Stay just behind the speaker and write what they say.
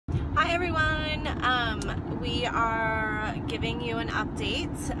Hi everyone, we are giving you an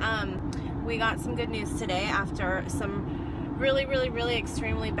update. We got some good news today after some really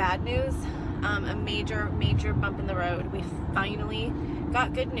extremely bad news, a major bump in the road. We finally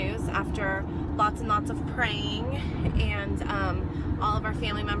got good news after lots and lots of praying and all of our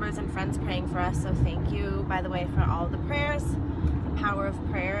family members and friends praying for us. So thank you, by the way, for all the prayers. The power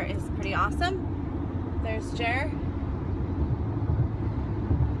of prayer is pretty awesome. There's Jer.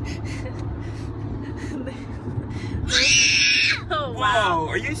 Oh wow! Whoa,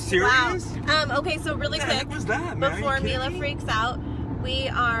 are you serious? Wow. Okay, so really quick, what was that, man? before Mila freaks out, we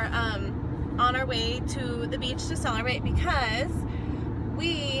are on our way to the beach to celebrate because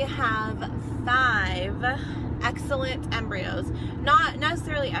we have 5 excellent embryos. Not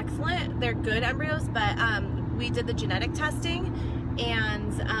necessarily excellent, they're good embryos, but we did the genetic testing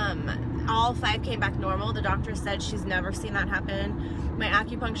and all 5 came back normal. The doctor said she's never seen that happen. My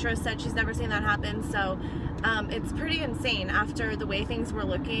acupuncturist said she's never seen that happen. So it's pretty insane after the way things were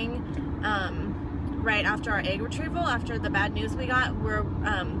looking right after our egg retrieval, after the bad news we got. We're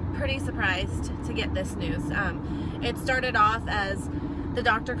pretty surprised to get this news. It started off as the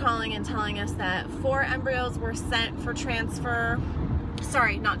doctor calling and telling us that 4 embryos were sent for transfer.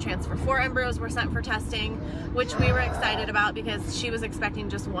 Sorry, not transfer. 4 embryos were sent for testing, which we were excited about because she was expecting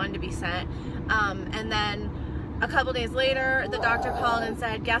just 1 to be sent. And then a couple days later, the doctor called and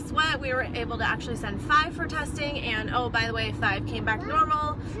said, guess what? We were able to actually send 5 for testing, and oh, by the way, 5 came back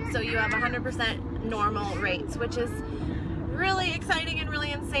normal, so you have 100% normal rates, which is really exciting and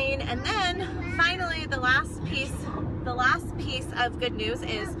really insane. And then finally, the last piece of good news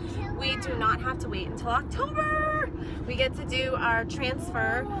is we do not have to wait until October. We get to do our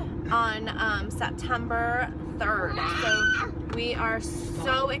transfer on September 3rd. So we are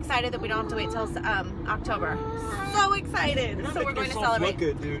so excited that we don't have to wait till October. So excited. So we're going to celebrate.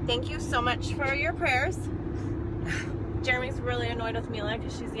 Good, thank you so much for your prayers. Jeremy's really annoyed with Mila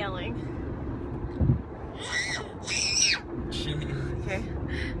because she's yelling. Okay.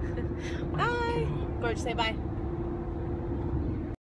 Bye. Gorge, say bye.